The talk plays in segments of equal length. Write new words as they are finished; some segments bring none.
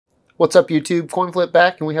What's up, YouTube? CoinFlip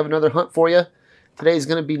back, and we have another hunt for you. Today's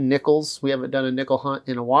going to be nickels. We haven't done a nickel hunt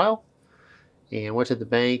in a while. And went to the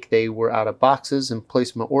bank. They were out of boxes and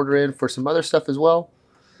placed my order in for some other stuff as well.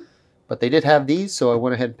 But they did have these, so I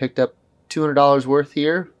went ahead and picked up $200 worth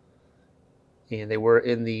here. And they were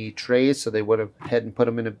in the trays, so they went ahead and put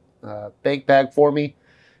them in a bank bag for me.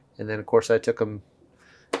 And then, of course, I took them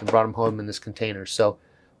and brought them home in this container. So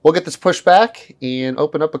we'll get this pushed back and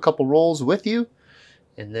open up a couple rolls with you,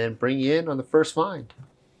 and then bring you in on the first find.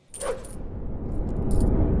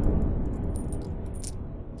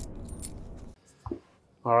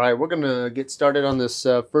 All right, we're gonna get started on this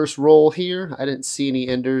first roll here. I didn't see any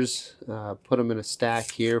enders, put them in a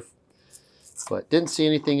stack here, but didn't see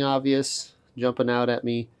anything obvious jumping out at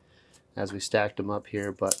me as we stacked them up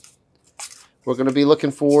here. But we're gonna be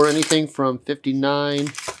looking for anything from 59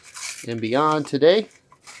 and beyond today.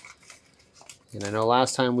 And I know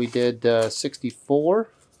last time we did 64,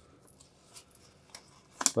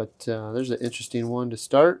 but there's an interesting one to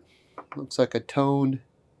start. Looks like a toned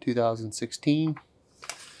 2016.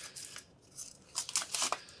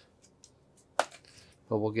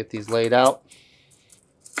 But we'll get these laid out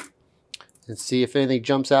and see if anything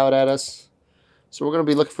jumps out at us. So we're going to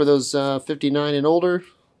be looking for those 59 and older.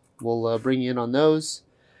 We'll bring you in on those.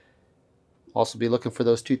 Also be looking for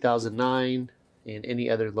those 2009 and any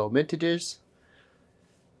other low mintages.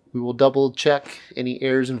 We will double check any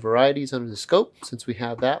errors and varieties under the scope. Since we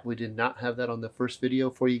have that, we did not have that on the first video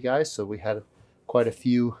for you guys, so we had quite a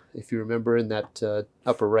few, if you remember, in that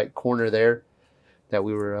upper right corner there that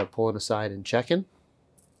we were pulling aside and checking.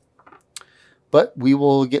 But we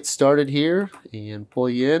will get started here and pull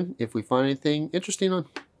you in if we find anything interesting on.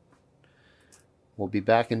 We'll be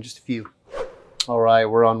back in just a few. All right,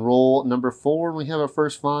 we're on roll number 4. We have our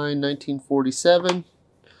first find, 1947.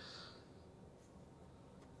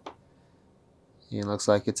 And looks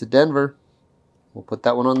like it's a Denver. We'll put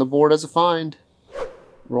that one on the board as a find.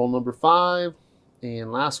 Roll number 5.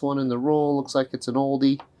 And last one in the roll, looks like it's an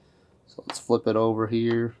oldie. So let's flip it over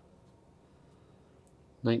here.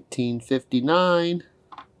 1959.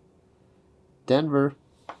 Denver.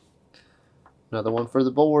 Another one for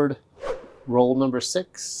the board. Roll number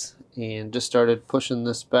 6. And just started pushing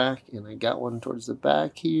this back, and I got one towards the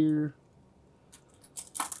back here.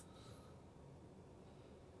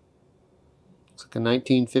 Looks like a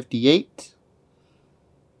 1958.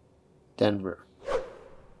 Denver.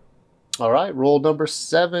 All right, roll number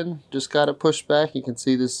 7. Just got it pushed back. You can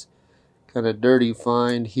see this kind of dirty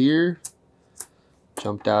find here.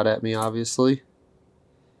 Jumped out at me, obviously.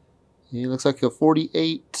 And it looks like a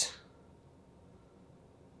 48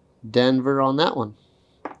 Denver on that one.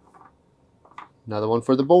 Another one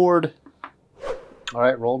for the board. All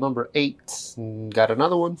right, roll number 8. And got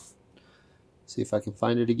another one. See if I can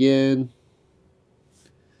find it again.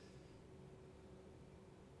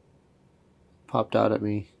 Popped out at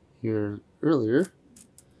me here earlier.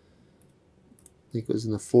 I think it was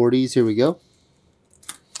in the 40s. Here we go.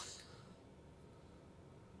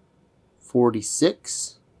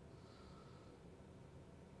 46.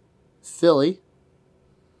 Philly.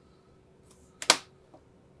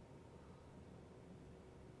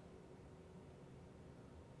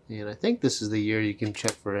 And I think this is the year you can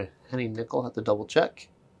check for a penny nickel. Have to double check.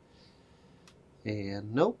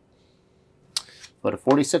 And nope. But a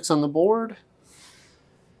 46 on the board.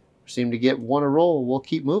 Seem to get one a roll. We'll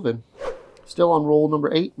keep moving. Still on roll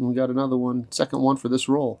number 8, and we got another one, second one for this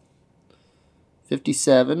roll.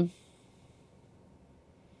 57.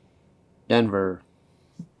 Denver.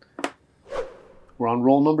 We're on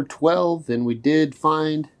roll number 12, and we did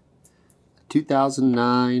find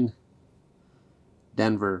 2009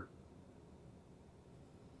 Denver.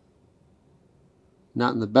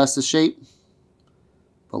 Not in the best of shape,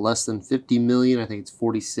 but less than 50 million. I think it's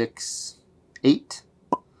 46.8.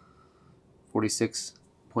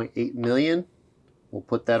 46.8 million. We'll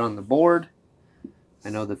put that on the board. I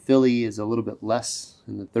know the Philly is a little bit less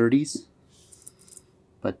in the 30s,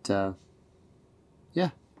 but yeah,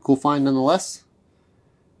 cool find nonetheless.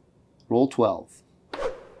 Roll 12.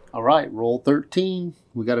 All right, roll 13.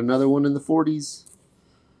 We got another one in the 40s.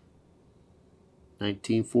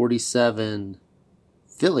 1947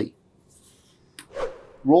 Philly.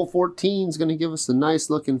 Roll 14 is going to give us a nice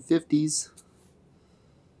looking 50s.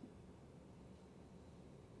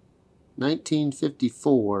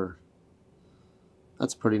 1954.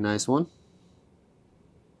 That's a pretty nice one.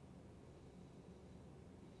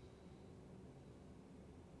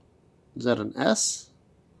 Is that an S?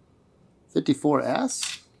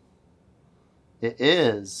 54S? It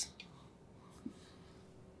is.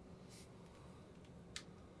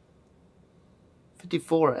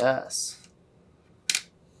 $54S.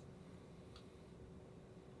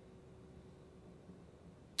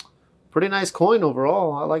 Pretty nice coin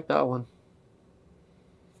overall. I like that one.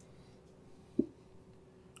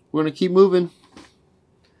 We're going to keep moving.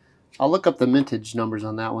 I'll look up the mintage numbers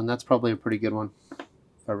on that one. That's probably a pretty good one,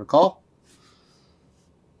 if I recall.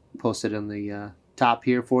 Post it in the top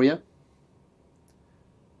here for you.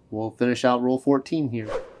 We'll finish out roll 14 here.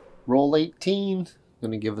 Roll 18.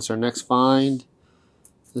 Going to give us our next find.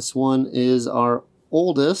 This one is our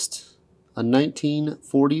oldest, a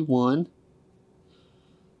 1941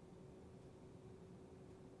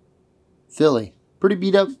 Philly. Pretty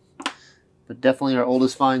beat up, but definitely our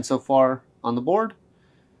oldest find so far on the board.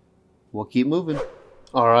 We'll keep moving.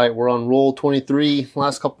 All right, we're on roll 23.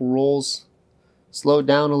 Last couple rolls slowed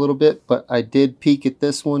down a little bit, but I did peek at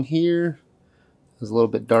this one here. It was a little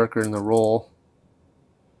bit darker in the roll.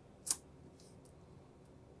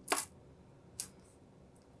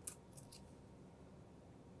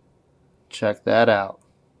 Check that out.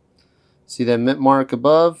 See that mint mark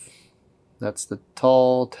above? That's the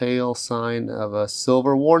tall tail sign of a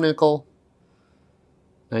silver war nickel.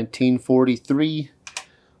 1943.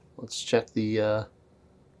 Let's check the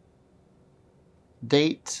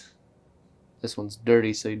date. This one's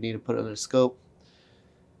dirty, so you need to put it under the scope.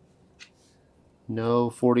 No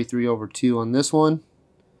 43/2 on this one,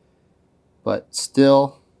 but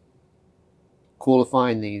still cool to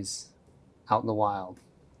find these out in the wild.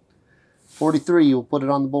 43, we'll put it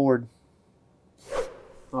on the board.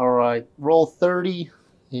 Alright, roll 30,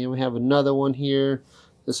 and we have another one here.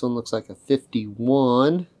 This one looks like a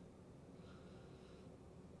 51.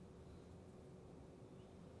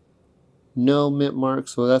 No mint mark,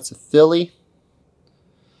 so that's a Philly.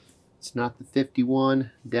 It's not the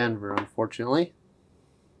 51 Denver, unfortunately.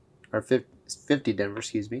 Or 50 Denver,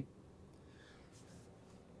 excuse me.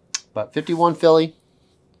 But 51 Philly.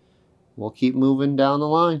 We'll keep moving down the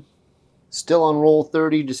line. Still on roll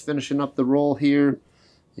 30, just finishing up the roll here.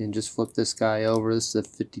 And just flip this guy over. This is a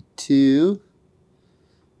 52.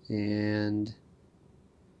 And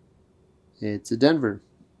it's a Denver.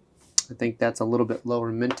 I think that's a little bit lower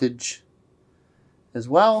mintage as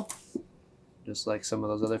well, just like some of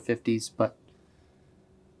those other 50s, but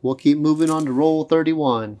we'll keep moving on to roll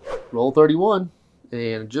 31. Roll 31,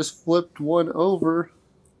 and just flipped one over.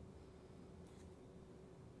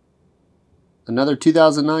 Another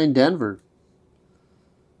 2009 Denver.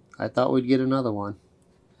 I thought we'd get another one.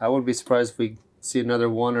 I wouldn't be surprised if we see another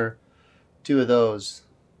one or two of those,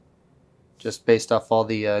 just based off all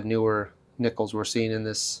the newer nickels we're seeing in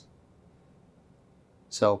this.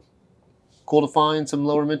 So cool to find some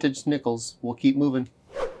lower mintage nickels. We'll keep moving.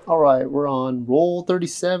 All right, we're on roll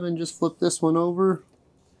 37. Just flip this one over.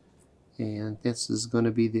 And this is going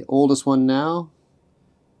to be the oldest one now.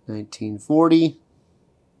 1940.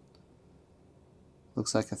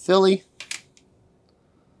 Looks like a Philly.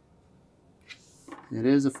 It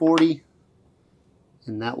is a 40.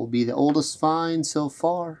 And that will be the oldest find so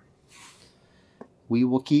far. We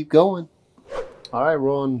will keep going. All right,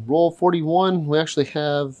 we're on roll 41. We actually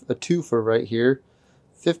have a twofer right here.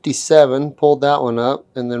 57, pulled that one up,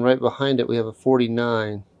 and then right behind it we have a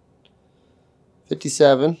 49.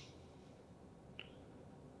 57.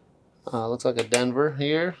 Looks like a Denver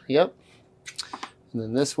here. Yep. And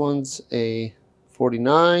then this one's a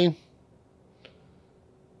 49.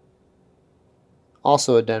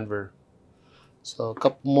 Also a Denver. So a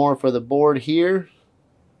couple more for the board here.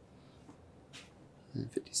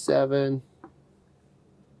 57.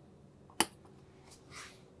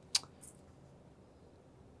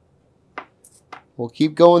 We'll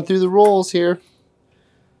keep going through the rolls here.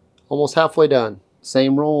 Almost halfway done.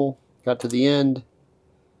 Same roll. Got to the end.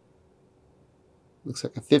 Looks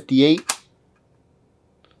like a 58.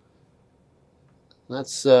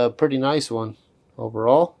 That's a pretty nice one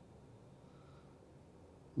overall.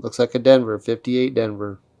 Looks like a Denver. 58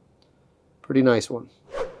 Denver. Pretty nice one.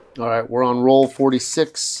 Alright, we're on roll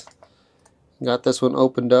 46. Got this one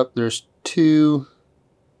opened up. There's two.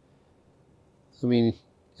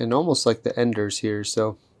 And almost like the enders here,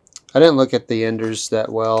 so I didn't look at the enders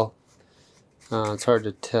that well. It's hard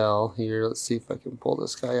to tell here. Let's see if I can pull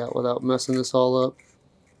this guy out without messing this all up.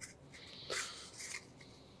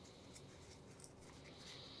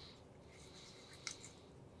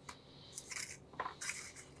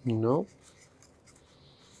 Nope.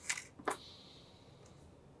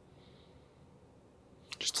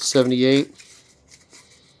 Just a 78.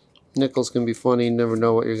 Nickels can be funny. You never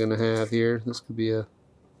know what you're going to have here. This could be a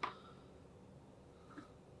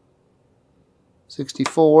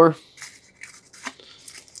 64.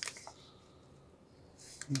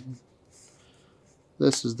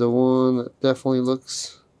 This is the one that definitely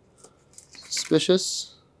looks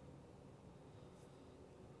suspicious.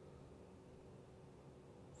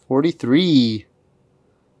 43.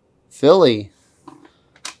 Philly.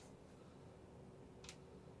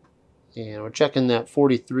 And we're checking that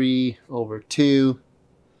 43 over 2.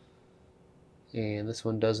 And this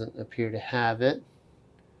one doesn't appear to have it.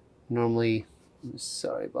 Normally,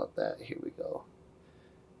 sorry about that. Here we go.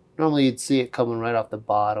 Normally you'd see it coming right off the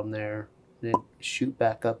bottom there and then shoot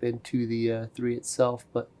back up into the 3 itself,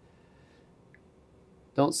 but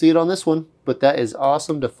don't see it on this one. But that is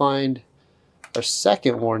awesome to find our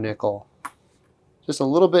second war nickel. Just a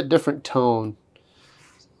little bit different tone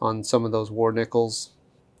on some of those war nickels.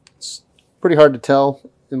 It's pretty hard to tell,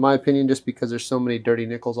 in my opinion, just because there's so many dirty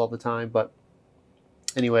nickels all the time. But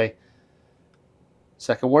anyway,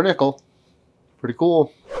 second war nickel. Pretty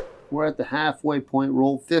cool. We're at the halfway point,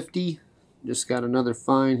 roll 50. Just got another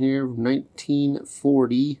find here,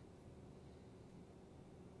 1940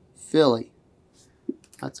 Philly.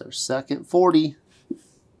 That's our second 40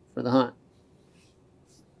 for the hunt.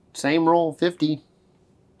 Same roll, 50.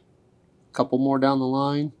 Couple more down the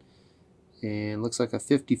line. And looks like a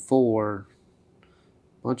 54.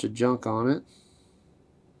 Bunch of junk on it.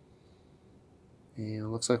 And it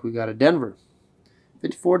looks like we got a Denver.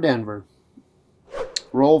 54 Denver.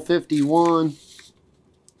 Roll 51.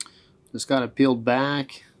 Just got it peeled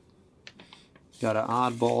back. Got an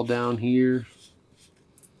oddball down here.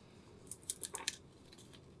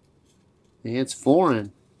 And it's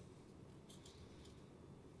foreign.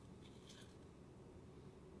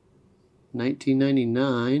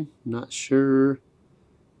 1999. Not sure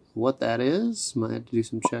what that is. Might have to do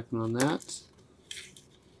some checking on that.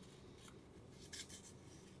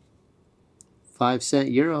 5-cent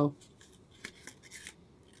euro.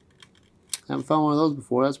 Haven't found one of those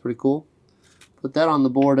before. That's pretty cool. Put that on the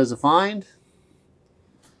board as a find.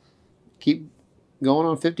 Keep going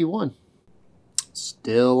on 51.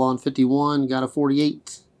 Still on 51. Got a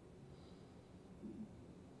 48.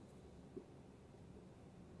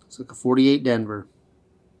 Looks like a 48 Denver.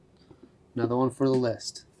 Another one for the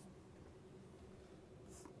list.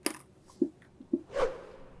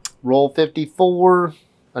 Roll 54.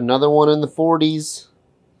 Another one in the 40s.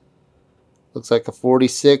 Looks like a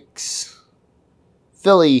 46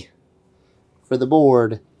 Philly for the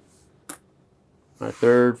board. Our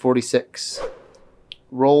third 46.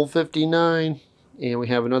 Roll 59. And we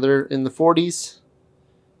have another in the 40s.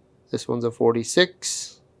 This one's a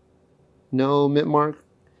 46. No mint mark.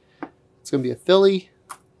 It's going to be a Philly.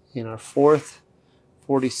 And our fourth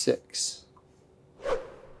 46.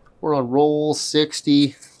 We're on roll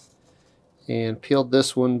 60. And peeled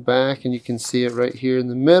this one back. And you can see it right here in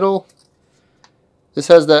the middle. This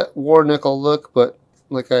has that war nickel look, but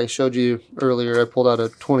like I showed you earlier, I pulled out a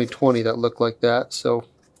 2020 that looked like that, so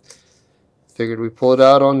figured we pull it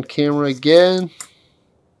out on camera again.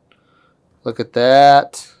 Look at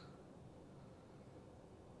that.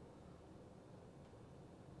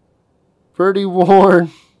 Pretty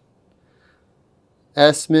worn.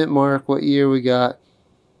 S mint mark. What year we got?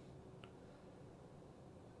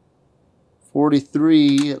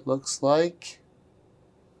 43, it looks like.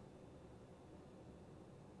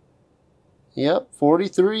 Yep,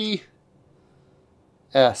 43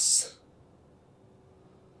 S.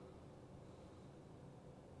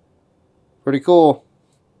 Pretty cool.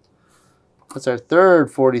 That's our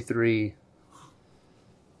third 43.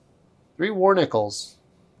 3 war nickels.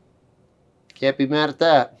 Can't be mad at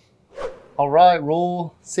that. All right,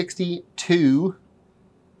 roll 62.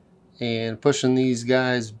 And pushing these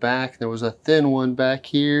guys back. There was a thin one back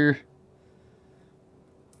here.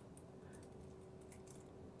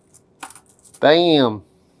 Bam!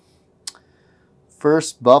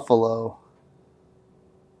 First buffalo.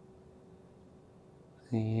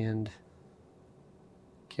 And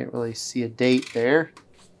can't really see a date there.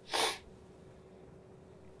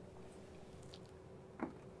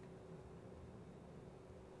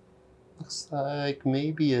 Looks like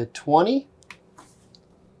maybe a 20.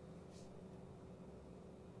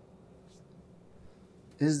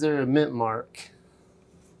 Is there a mint mark?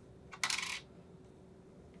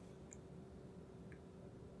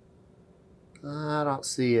 I don't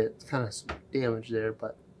see it. It's kind of some damage there,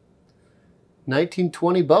 but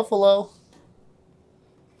 1920 buffalo.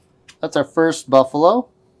 That's our first buffalo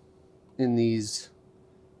in these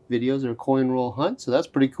videos or coin roll hunt, so that's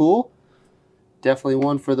pretty cool. Definitely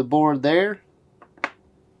one for the board there.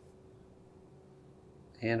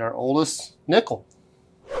 And our oldest nickel.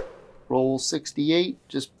 Roll 68,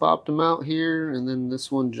 just popped them out here, and then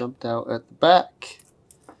this one jumped out at the back.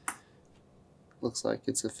 Looks like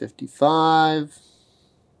it's a 55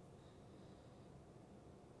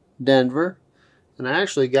 Denver. And I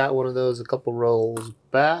actually got one of those a couple rolls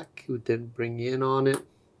back. It didn't bring in on it.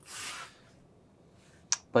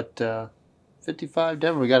 But 55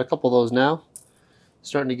 Denver. We got a couple of those now.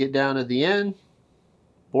 Starting to get down to the end.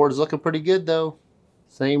 Board's looking pretty good though.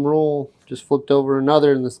 Same roll, just flipped over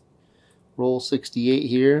another in this roll 68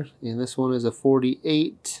 here, and this one is a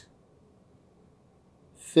 48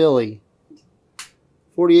 Philly.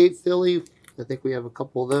 48 Philly. I think we have a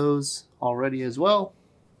couple of those already as well.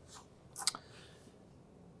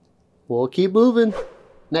 We'll keep moving.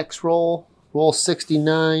 Next roll, roll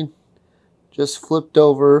 69. Just flipped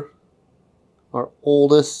over our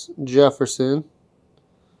oldest Jefferson.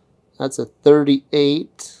 That's a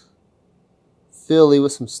 38 Philly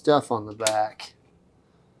with some stuff on the back.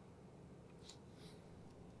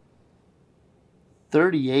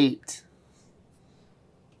 38.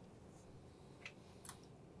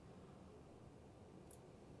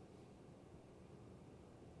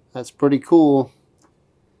 That's pretty cool.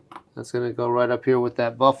 That's going to go right up here with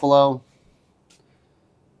that Buffalo.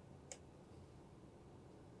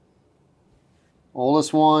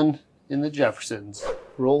 Oldest one in the Jeffersons.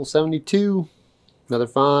 Roll 72. Another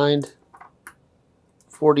find.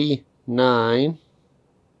 49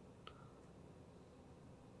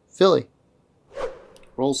 Philly.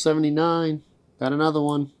 Roll 79. Got another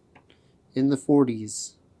one in the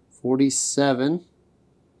 40s. 47.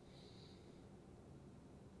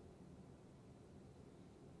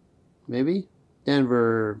 Maybe?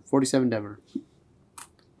 Denver. 47 Denver.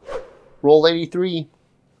 Roll 83.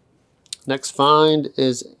 Next find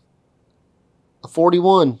is a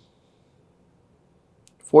 41.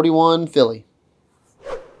 41 Philly.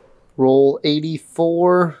 Roll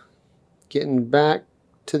 84. Getting back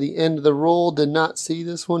to the end of the roll. Did not see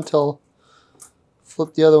this one till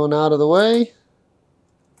flip the other one out of the way.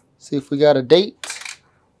 See if we got a date.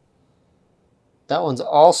 That one's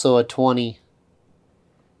also a 20.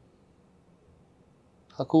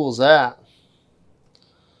 How cool is that?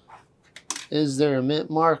 Is there a mint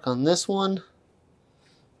mark on this one?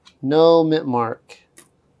 No mint mark.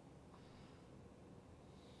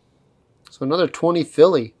 So another 20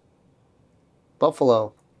 Philly.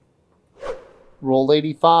 Buffalo. Roll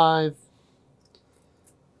 85.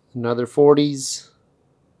 Another 40s.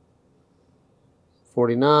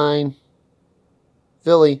 49.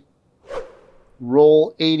 Philly.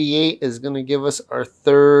 Roll 88 is going to give us our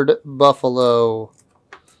third Buffalo.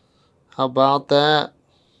 How about that?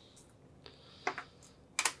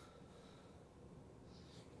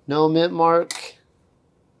 No mint mark.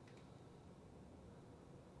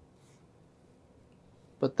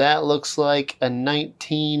 But that looks like a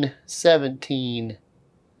 1917.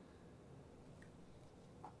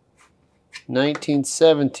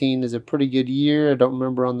 1917 is a pretty good year. I don't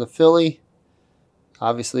remember on the Philly.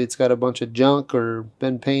 Obviously it's got a bunch of junk or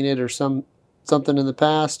been painted or something in the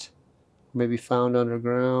past. Maybe found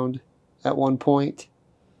underground at one point.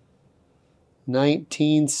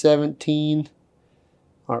 1917.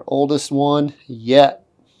 Our oldest one yet.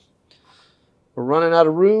 We're running out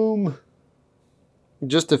of room.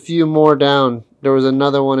 Just a few more down. There was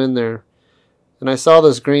another one in there. And I saw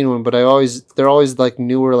this green one, but they're always like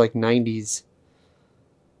newer, like 90s.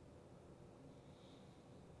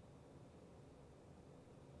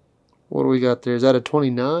 What do we got there? Is that a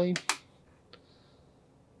 29?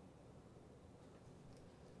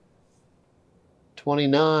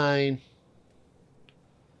 29.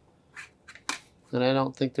 And I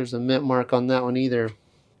don't think there's a mint mark on that one either.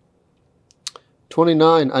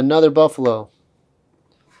 29, another Buffalo.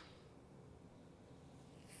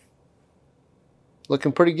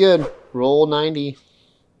 Looking pretty good. Roll 90.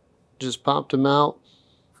 Just popped them out.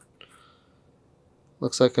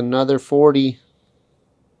 Looks like another 40.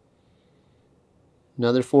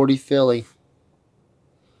 Another 40 Philly.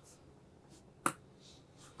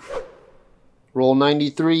 Roll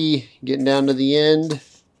 93. Getting down to the end.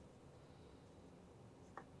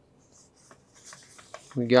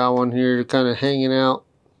 We got one here kind of hanging out.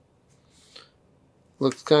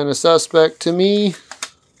 Looks kind of suspect to me.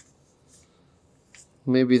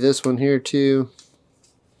 Maybe this one here too.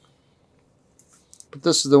 But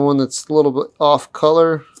this is the one that's a little bit off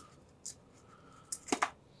color.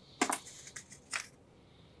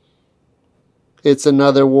 It's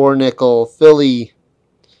another War Nickel. Philly.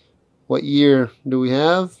 What year do we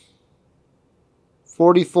have?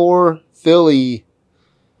 44 Philly.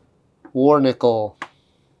 War Nickel.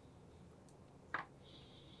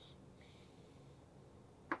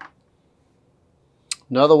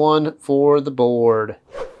 Another one for the board.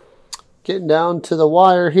 Getting down to the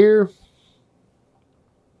wire here.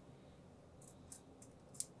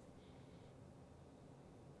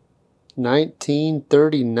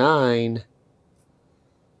 $1939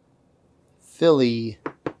 Philly.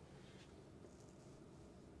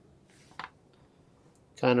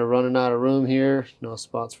 Kind of running out of room here. No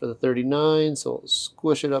spots for the 39, so we'll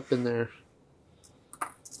squish it up in there.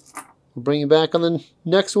 We'll bring you back on the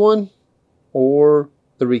next one or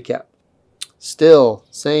the recap. Still,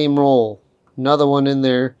 same roll. Another one in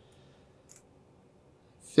there.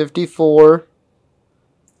 54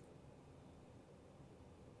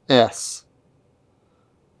 S.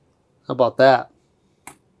 How about that?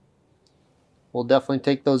 We'll definitely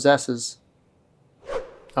take those S's.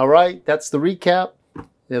 All right, that's the recap.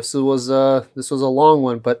 This was a long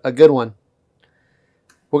one, but a good one.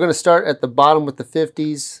 We're going to start at the bottom with the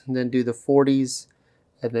 50s, and then do the 40s,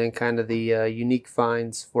 and then kind of the unique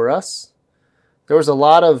finds for us. There was a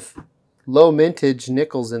lot of low mintage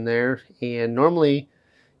nickels in there, and normally,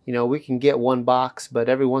 you know, we can get one box, but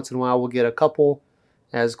every once in a while we'll get a couple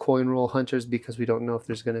as coin roll hunters because we don't know if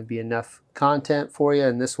there's going to be enough content for you,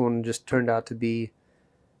 and this one just turned out to be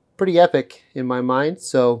pretty epic in my mind.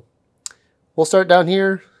 So we'll start down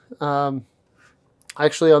here.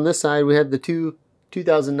 Actually, on this side we had the two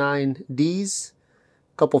 2009 Ds,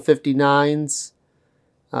 a couple 59s,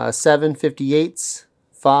 7 58s,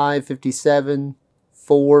 5 57,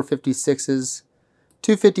 4 56s,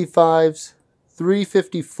 2 55s, 3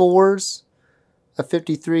 54s, a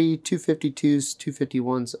 53, 2 52s, 2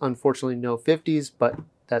 51s. Unfortunately, no 50s, but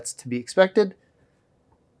that's to be expected.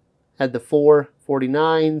 Had the 4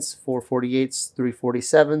 49s, 4 48s, 3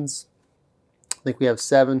 47s. I think we have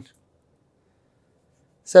 7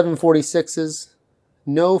 46s.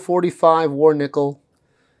 No 45 war nickel,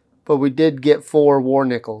 but we did get 4 war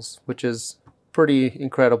nickels, which is pretty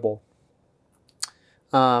incredible.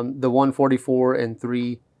 The 144 and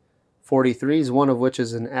 3 43s, one of which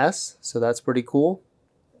is an S, so that's pretty cool.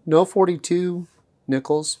 No 42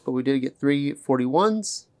 nickels, but we did get 3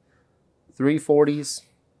 41s, 3 40s,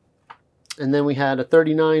 and then we had a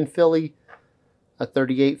 39 Philly, a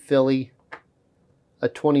 38 Philly, a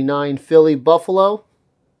 29 Philly Buffalo.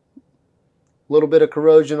 A little bit of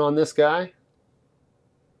corrosion on this guy,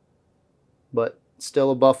 but still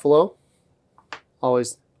a Buffalo.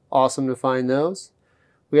 Always awesome to find those.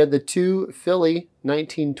 We had the 2 Philly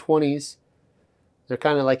 1920s. They're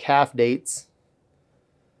kind of like half dates.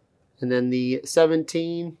 And then the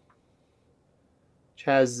 17, which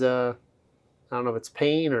has, I don't know if it's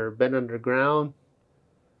paint or been underground,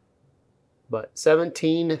 but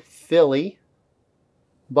 17 Philly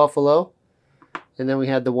Buffalo. And then we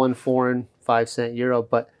had the 1 foreign 5-cent euro.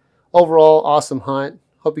 But overall, awesome hunt.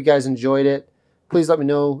 Hope you guys enjoyed it. Please let me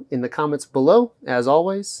know in the comments below, as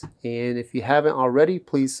always. And if you haven't already,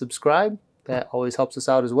 please subscribe. That always helps us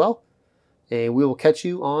out as well. And we will catch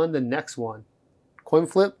you on the next one. Coin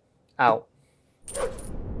Flip out.